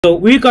So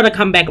we're gonna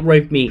come back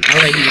with me.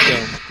 Alright, here we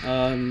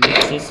go.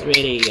 She's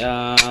ready.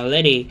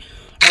 Ready.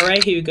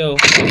 Alright, here we go.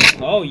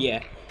 Oh yeah.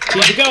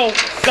 Here we go.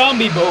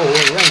 Zombie boy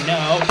right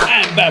now.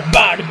 I'm a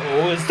body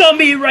boy.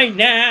 Zombie right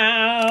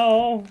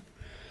now.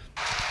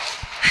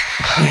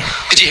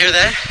 Did you hear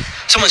that?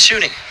 Someone's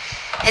shooting.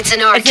 It's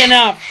an arc. It's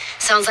enough.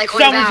 Sounds like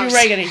one of ours. Someone's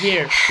regular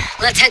here.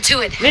 Let's head to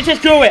it. Let's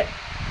just do it.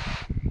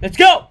 Let's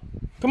go.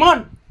 Come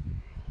on.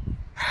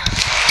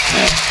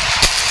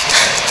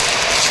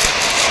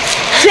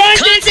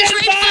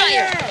 Concentrate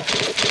fire!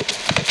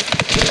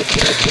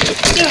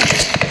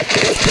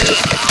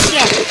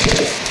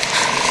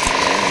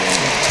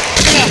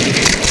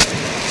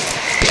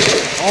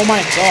 Oh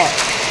my god.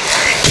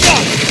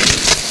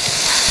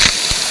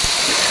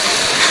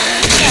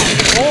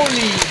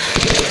 Holy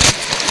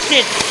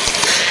shit.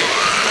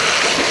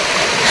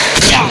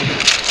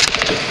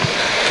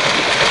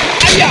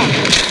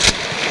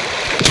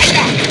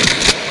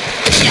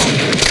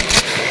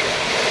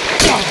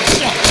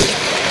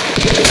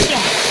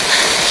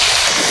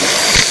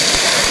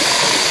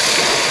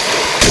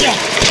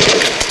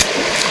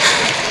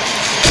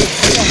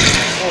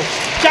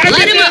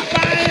 Light him up!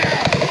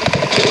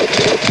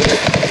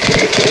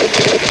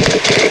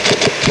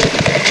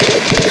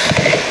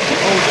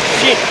 Oh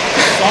shit!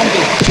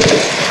 Zombie!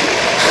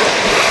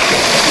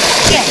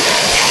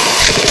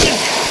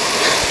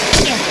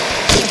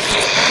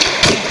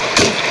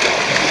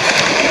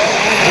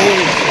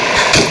 Holy shit!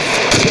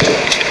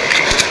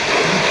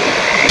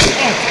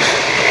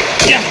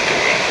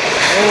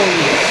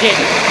 Holy shit!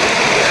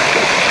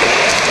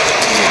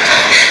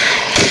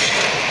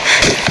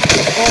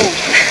 Oh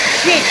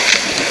shit!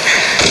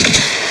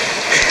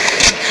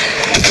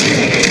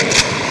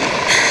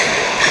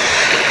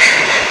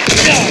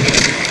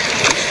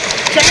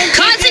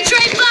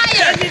 Concentrate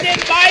fire!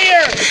 Concentrate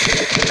fire!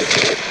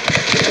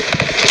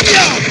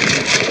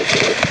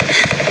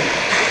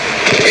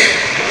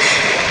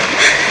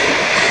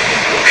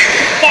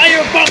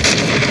 Fire bomb!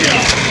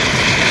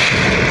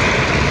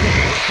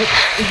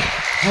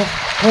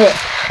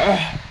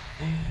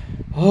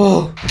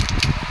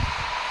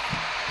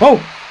 Oh!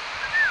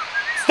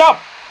 Stop!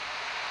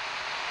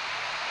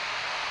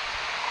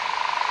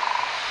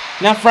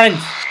 Now,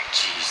 friends.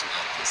 Jeez,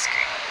 not this guy.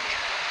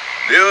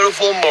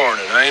 Beautiful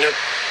morning, ain't it?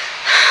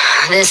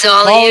 This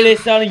all All you?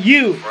 this on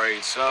you.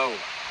 Afraid so.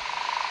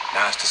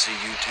 Nice to see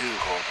you too,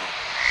 Corporal.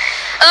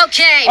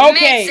 Okay,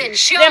 Mason,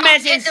 sure.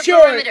 Hit the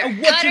perimeter.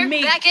 Cutter,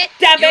 Beckett,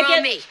 you're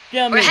on me.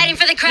 We're heading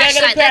for the crash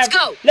site. Let's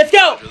go. Let's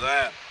go. After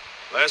that,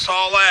 let's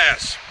haul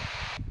ass.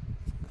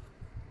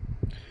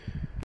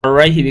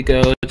 Alright, here we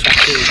go.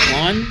 Chapter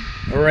 1.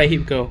 Alright, here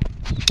we go.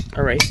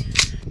 Alright.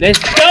 Let's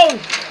go,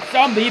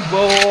 zombie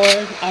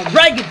boy.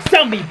 Alright,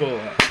 zombie boy.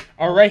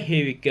 Alright,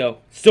 here we go.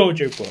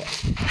 Soldier boy.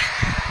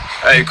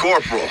 Hey,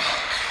 Corporal.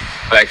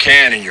 That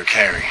cannon you're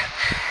carrying,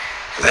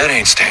 that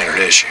ain't standard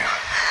issue.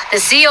 The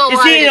CO The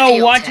wanted a CEO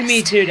field wanted test.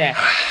 me to that.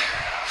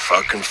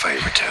 Fucking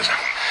favoritism.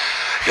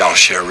 Y'all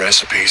share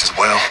recipes as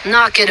well?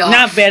 Knock it off.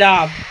 Not bad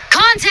off.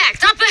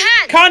 Contact up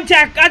ahead.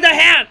 Contact other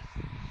hand.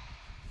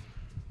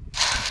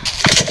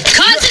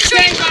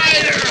 Concentrate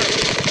fire.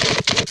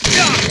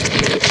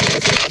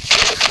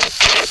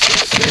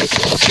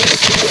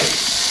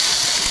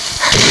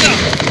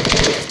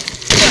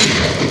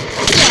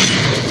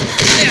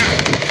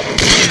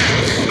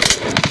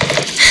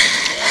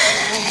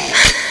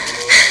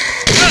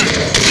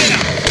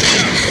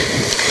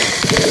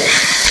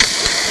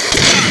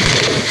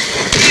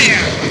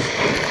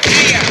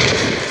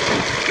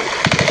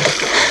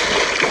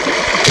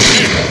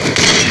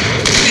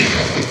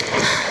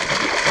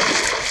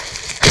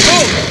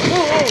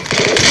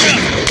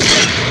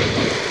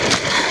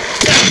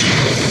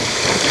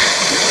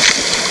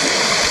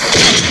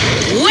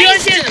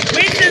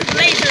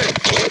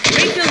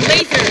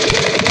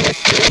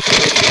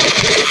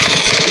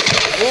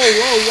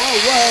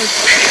 Whoa.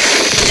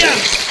 Yeah.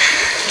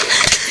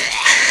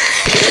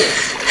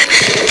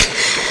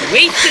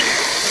 Wasted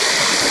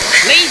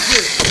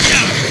laser.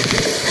 Yeah.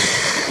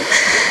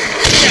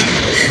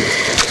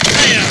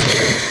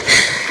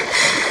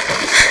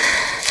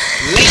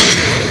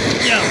 Laser.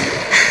 Yeah.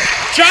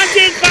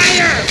 Johnson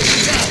fire.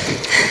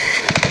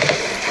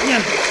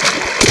 Yeah.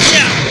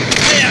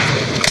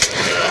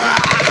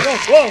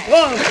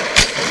 Whoa.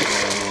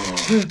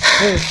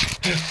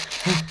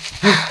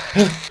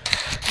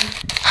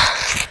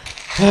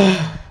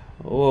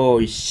 Oh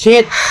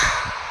shit!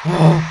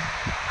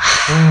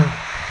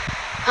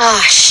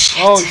 Oh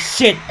shit! Oh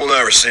shit! We'll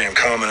never see him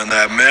coming in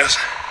that mess.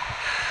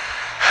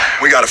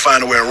 We gotta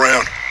find a way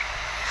around.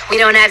 We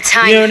don't have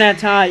time. You don't have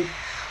time.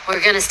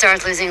 We're gonna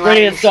start losing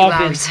light in a few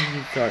hours.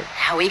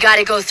 Now we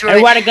gotta go through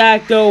it.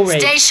 Gotta go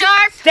right. Stay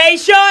sharp! Stay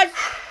sharp!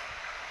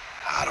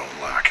 I don't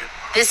like it.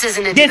 This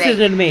isn't a debate. This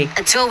isn't me.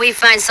 Until we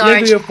find Sarge,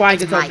 Maybe you'll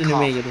find it's my something to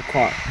call. me in the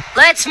car.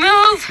 Let's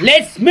move!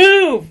 Let's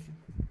move!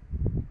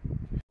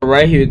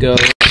 Right, here we go.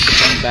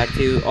 Come back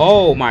to...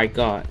 Oh my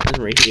god. It's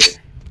right here.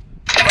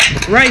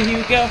 Right, here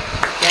we go.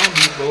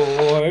 Zombie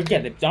boy.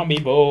 Get it, zombie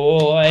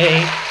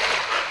boy.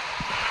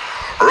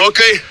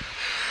 Rookie,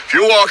 If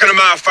you're walking in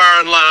my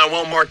firing line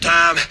one more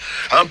time,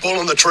 I'm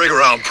pulling the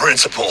trigger on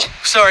principle.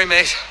 Sorry,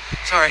 mate.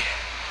 Sorry.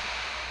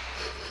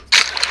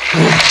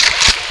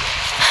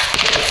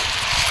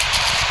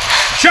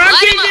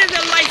 Charging in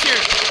the lighter!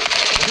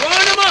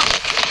 Run him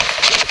up!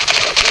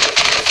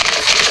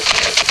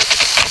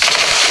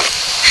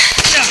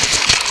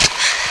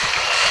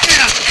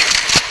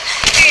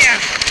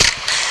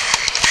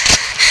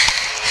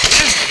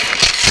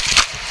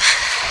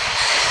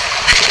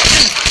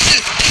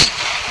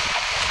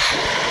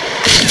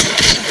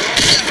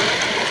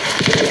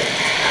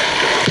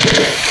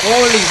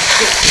 Holy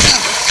shit.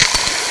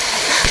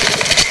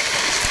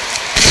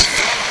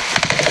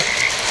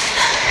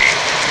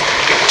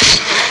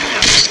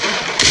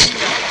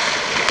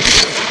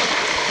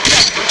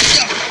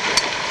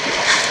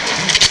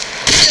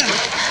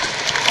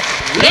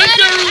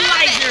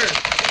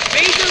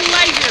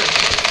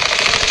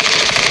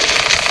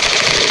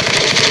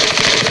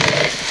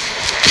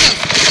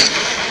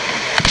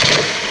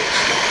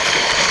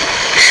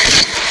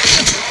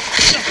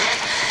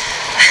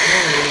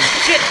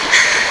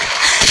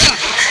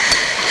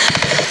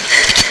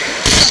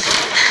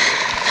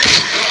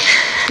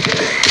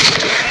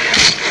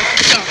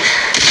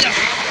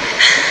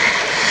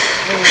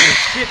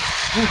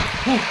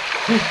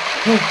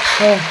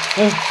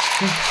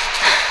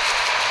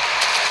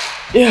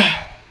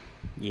 Yeah.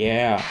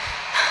 Yeah.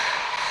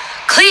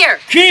 Clear.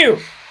 Clear.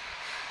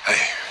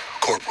 Hey,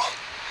 Corporal.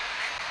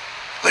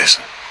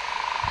 Listen.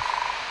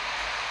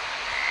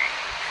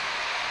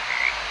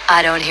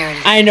 I don't hear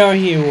anything. I know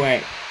he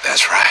went.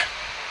 That's right.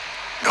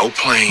 No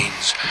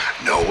planes,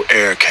 no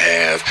air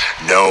cav,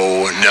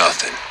 no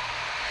nothing.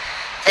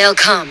 They'll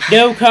come.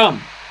 They'll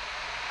come.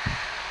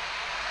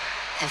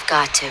 They've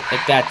got to.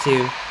 They've got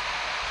to.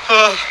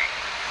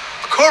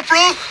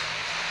 Corporal?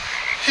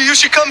 You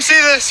should come see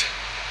this.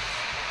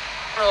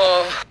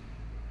 Oh.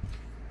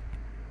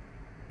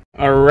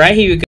 Alright,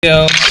 here we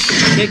go.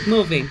 Keep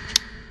moving.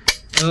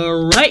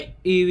 Alright,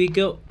 here we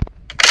go.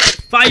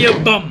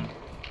 Firebomb!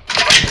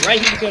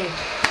 Right, here we go.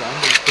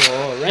 Zombie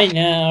boy, right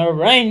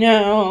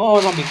now,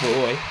 zombie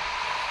boy.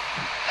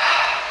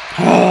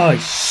 Oh,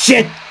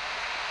 shit!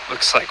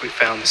 Looks like we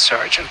found the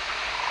sergeant.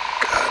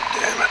 God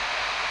damn it.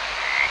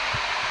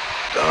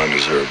 Don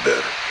deserved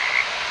better.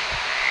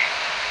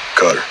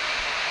 Cutter,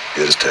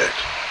 get his text.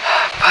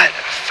 But,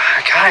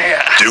 fuck,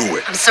 Do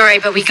it. I'm sorry,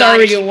 but we It's gotta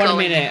already keep 1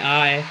 going.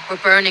 minute, We're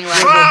burning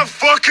like 5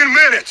 fucking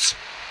minutes!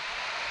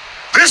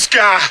 This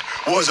guy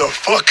was a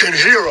fucking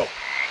hero.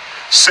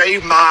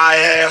 Saved my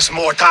ass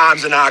more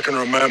times than I can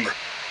remember.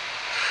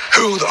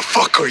 Who the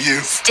fuck are you?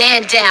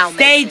 Stand down,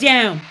 Stay Mason.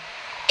 down.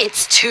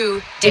 It's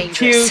too It's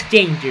dangerous. too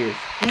dangerous.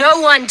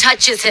 No one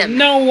touches him.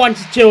 No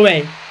one's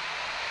doing.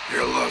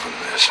 You're loving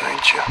this,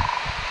 ain't you?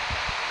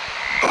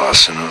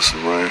 Bossing us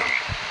around.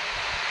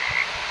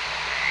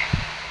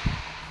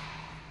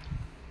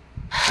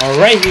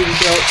 Alright, here we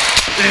go.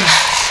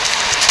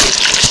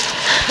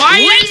 Fire!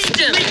 Waste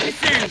him!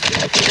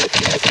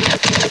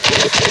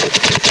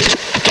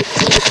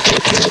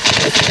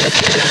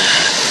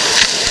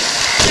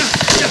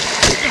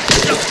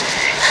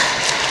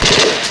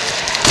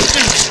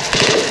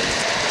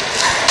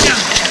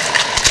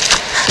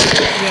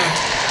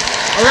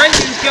 Alright,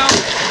 here we go.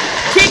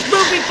 Keep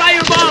moving,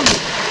 firebomb!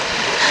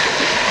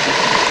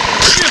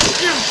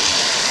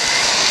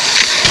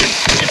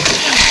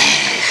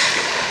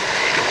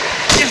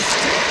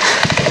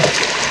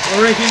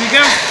 Alright, here we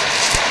go.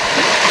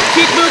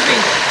 Keep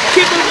moving.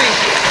 Keep moving.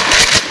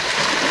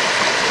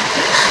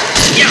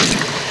 Yeah.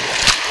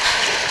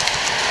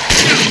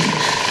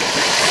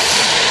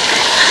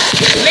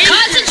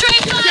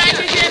 Concentrate fire!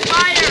 Second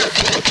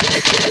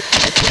fire!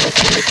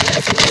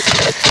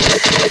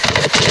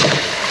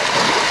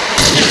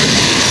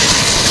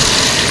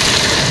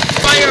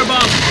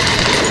 Firebomb!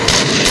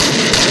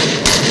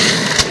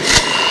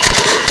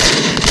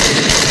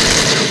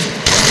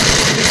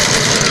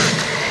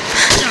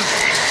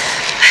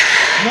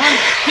 Come on,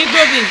 keep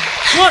moving.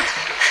 Come on.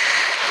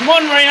 Come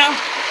on, right now.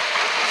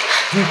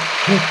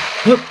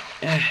 Hello?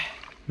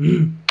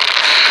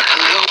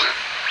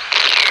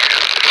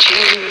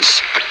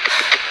 James.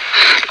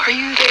 Are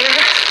you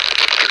there?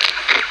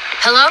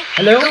 Hello?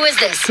 Hello? Who is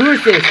this? Who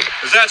is this?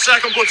 Is that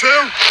second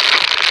platoon?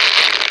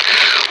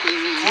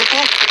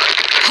 Corporal?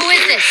 Who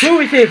is this? Who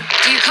is this?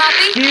 Do you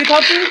copy? Do you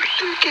copy?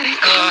 They're getting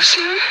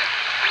closer.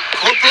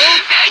 Corporal?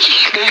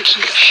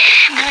 Maggie.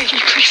 Shh, Maggie,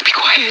 please be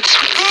quiet.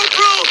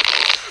 Corporal!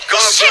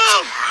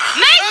 Corporal!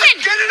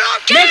 Mason! Get it up!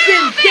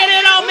 Mason, get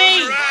it on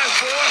me! Right,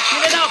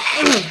 Get it up!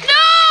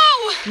 No!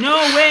 No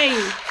way!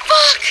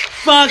 Fuck!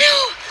 Fuck!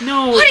 No!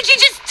 No! What did you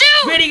just do?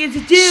 What are you going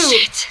to do?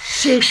 Shit!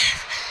 Shit!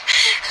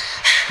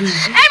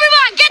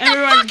 Everyone, get the fuck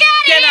out of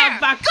here! Get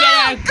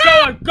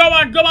out! Go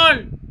on! Go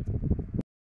on!